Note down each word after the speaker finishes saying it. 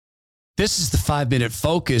This is the 5-Minute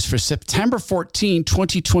Focus for September 14,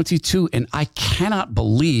 2022, and I cannot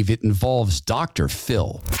believe it involves Dr.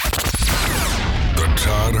 Phil. The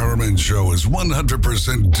Todd Herman Show is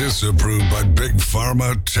 100% disapproved by big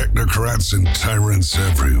pharma, technocrats, and tyrants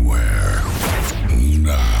everywhere.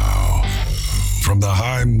 Now, from the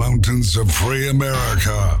high mountains of free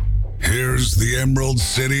America, here's the Emerald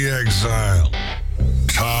City exile,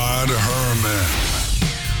 Todd Herman.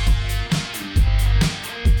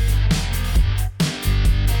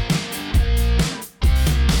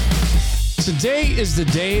 Today is the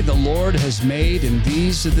day the Lord has made, and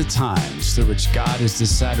these are the times through which God has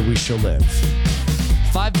decided we shall live.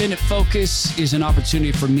 5-Minute Focus is an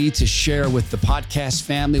opportunity for me to share with the podcast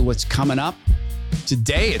family what's coming up.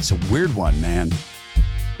 Today, it's a weird one, man.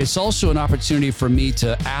 It's also an opportunity for me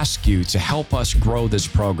to ask you to help us grow this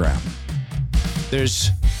program. There's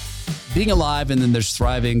being alive and then there's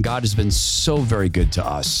thriving. God has been so very good to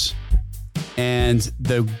us. And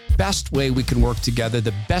the best way we can work together,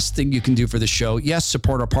 the best thing you can do for the show, yes,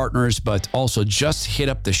 support our partners, but also just hit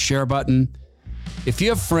up the share button. If you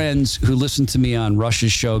have friends who listen to me on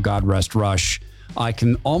Rush's show, God Rest Rush, I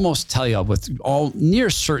can almost tell you with all near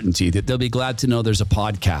certainty that they'll be glad to know there's a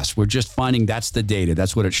podcast. We're just finding that's the data.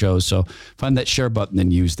 That's what it shows. So find that share button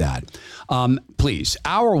and use that. Please,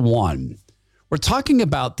 hour one, we're talking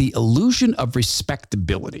about the illusion of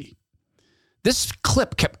respectability. This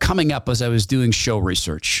clip kept coming up as I was doing show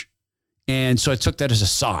research. And so I took that as a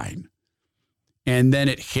sign. And then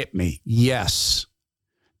it hit me. Yes,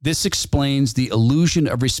 this explains the illusion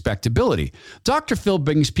of respectability. Dr. Phil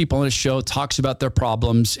brings people on his show, talks about their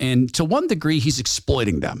problems, and to one degree, he's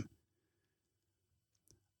exploiting them.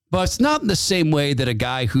 But it's not in the same way that a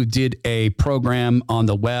guy who did a program on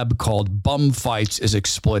the web called Bum Fights is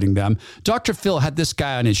exploiting them. Dr. Phil had this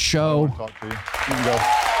guy on his show. I want to talk to you. You can go.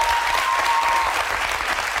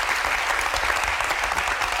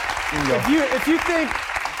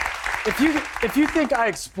 If you think I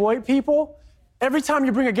exploit people, every time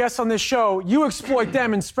you bring a guest on this show, you exploit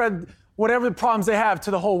them and spread whatever the problems they have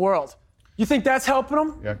to the whole world. You think that's helping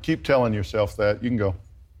them? Yeah, keep telling yourself that. You can go.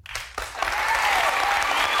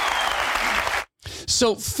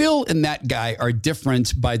 So Phil and that guy are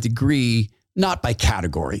different by degree, not by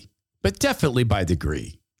category, but definitely by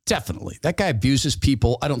degree. Definitely. That guy abuses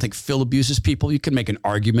people. I don't think Phil abuses people. You can make an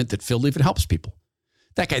argument that Phil even helps people.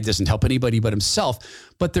 That guy doesn't help anybody but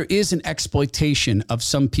himself, but there is an exploitation of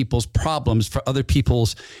some people's problems for other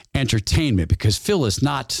people's entertainment because Phil is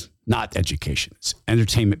not education. It's an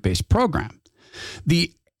entertainment-based program.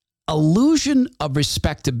 The illusion of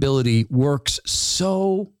respectability works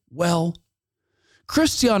so well.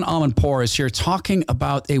 Christiane Amanpour is here talking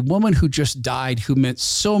about a woman who just died who meant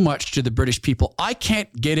so much to the British people. I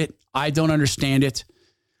can't get it. I don't understand it.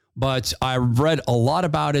 But I read a lot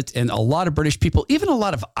about it, and a lot of British people, even a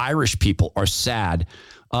lot of Irish people, are sad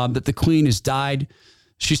that the Queen has died.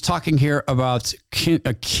 She's talking here about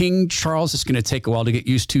King Charles. It's going to take a while to get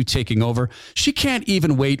used to taking over. She can't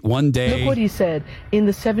even wait one day. Look what he said. In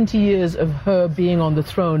the 70 years of her being on the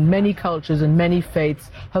throne, many cultures and many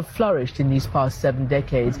faiths have flourished in these past 7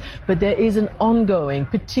 decades. But there is an ongoing,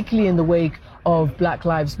 particularly in the wake of Black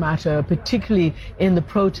Lives Matter, particularly in the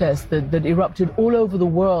protests that erupted all over the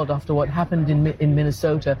world after what happened in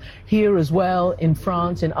Minnesota, here as well, in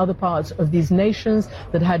France, in other parts of these nations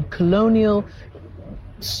that had colonial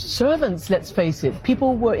servants, let's face it.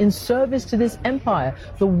 People were in service to this empire.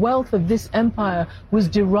 The wealth of this empire was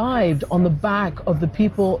derived on the back of the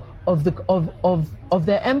people of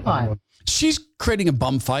their empire. She's creating a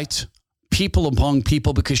bum fight. People among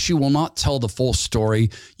people, because she will not tell the full story.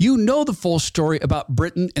 You know the full story about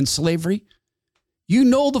Britain and slavery. You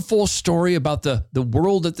know the full story about the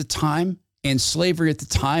world at the time and slavery at the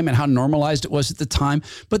time and how normalized it was at the time.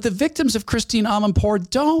 But the victims of Christiane Amanpour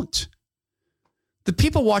don't. The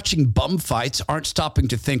people watching bum fights aren't stopping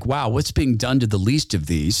to think, wow, what's being done to the least of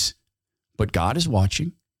these? But God is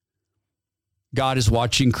watching. God is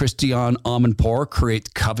watching Christiane Amanpour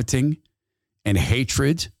create coveting and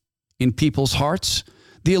hatred in people's hearts.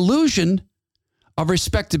 The illusion of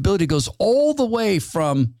respectability goes all the way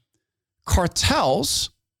from cartels,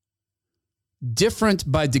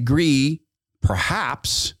 different by degree,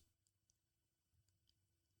 perhaps,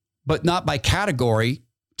 but not by category,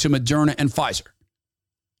 to Moderna and Pfizer.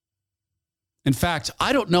 In fact,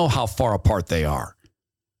 I don't know how far apart they are.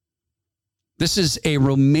 This is a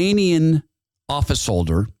Romanian office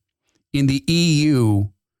holder in the EU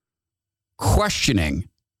questioning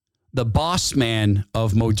the boss man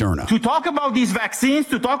of Moderna. To talk about these vaccines,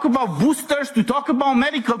 to talk about boosters, to talk about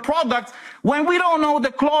medical products, when we don't know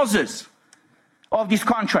the clauses. of these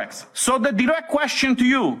contracts. So the direct question to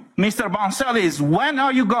you, Mr. Boncelli, is when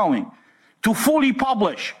are you going to fully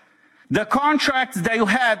publish the contracts that you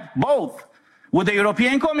had both with the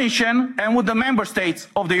European Commission and with the member states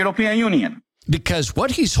of the European Union? Because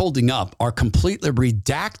what he's holding up are completely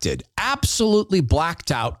redacted, absolutely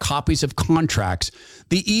blacked out copies of contracts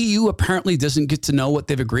the EU apparently doesn't get to know what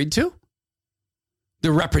they've agreed to.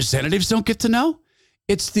 The representatives don't get to know.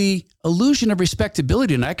 It's the illusion of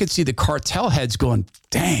respectability. And I could see the cartel heads going,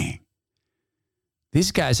 dang,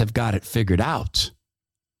 these guys have got it figured out.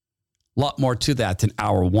 A lot more to that than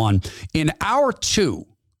hour one. In hour two,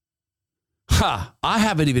 I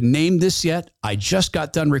haven't even named this yet. I just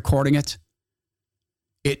got done recording it.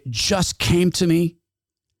 It just came to me.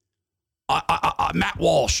 Matt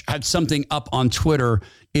Walsh had something up on Twitter.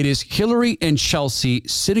 It is Hillary and Chelsea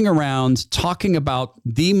sitting around talking about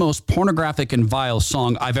the most pornographic and vile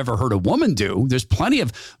song I've ever heard a woman do. There's plenty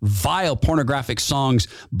of vile pornographic songs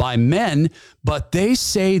by men, but they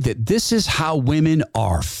say that this is how women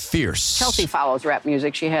are fierce. Chelsea follows rap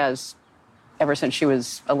music. She has ever since she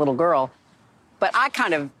was a little girl. But I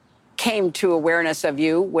kind of came to awareness of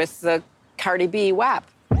you with the Cardi B WAP.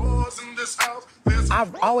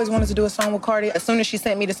 I've always wanted to do a song with Cardi. As soon as she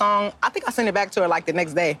sent me the song, I think I sent it back to her like the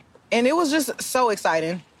next day. And it was just so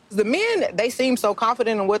exciting. The men, they seem so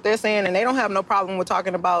confident in what they're saying, and they don't have no problem with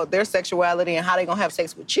talking about their sexuality and how they're gonna have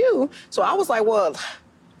sex with you. So I was like, well,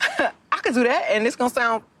 I could do that, and it's gonna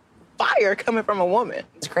sound fire coming from a woman.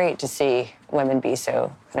 It's great to see women be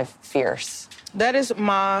so kind of fierce. That is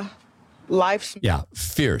my life's... Yeah,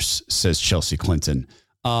 fierce, says Chelsea Clinton.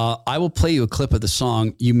 I will play you a clip of the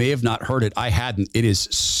song. You may have not heard it. I hadn't. It is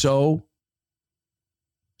so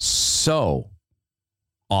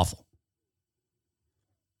awful.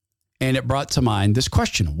 And it brought to mind this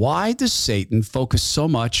question. Why does Satan focus so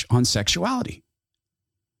much on sexuality?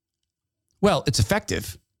 Well, it's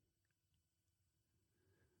effective.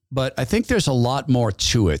 But I think there's a lot more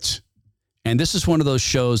to it. And this is one of those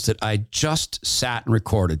shows that I just sat and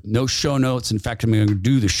recorded. No show notes. In fact, I'm going to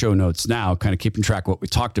do the show notes now, kind of keeping track of what we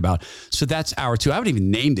talked about. So that's hour two. I haven't even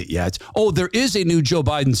named it yet. Oh, there is a new Joe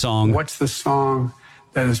Biden song. What's the song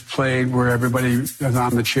that is played where everybody is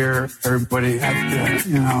on the chair, everybody at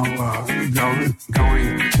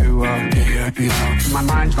going to, my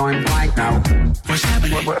mind's going blank now. What's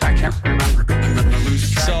happening? I can't remember.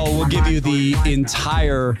 So we'll give you the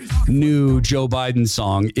entire new Joe Biden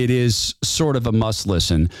song. It is sort of a must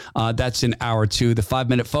listen. That's in hour two, the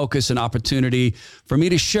 5-minute focus, an opportunity for me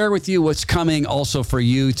to share with you what's coming. Also for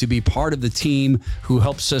you to be part of the team who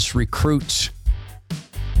helps us recruit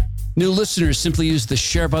new listeners. Simply use the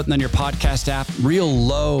share button on your podcast app. Real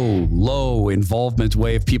low involvement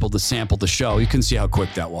way of people to sample the show. You can see how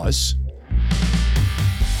quick that was.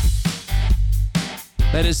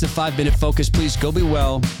 That is the 5-minute focus. Please go be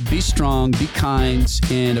well, be strong, be kind,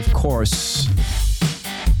 and of course,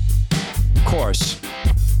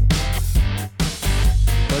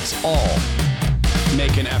 let's all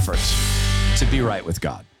make an effort to be right with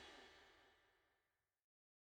God.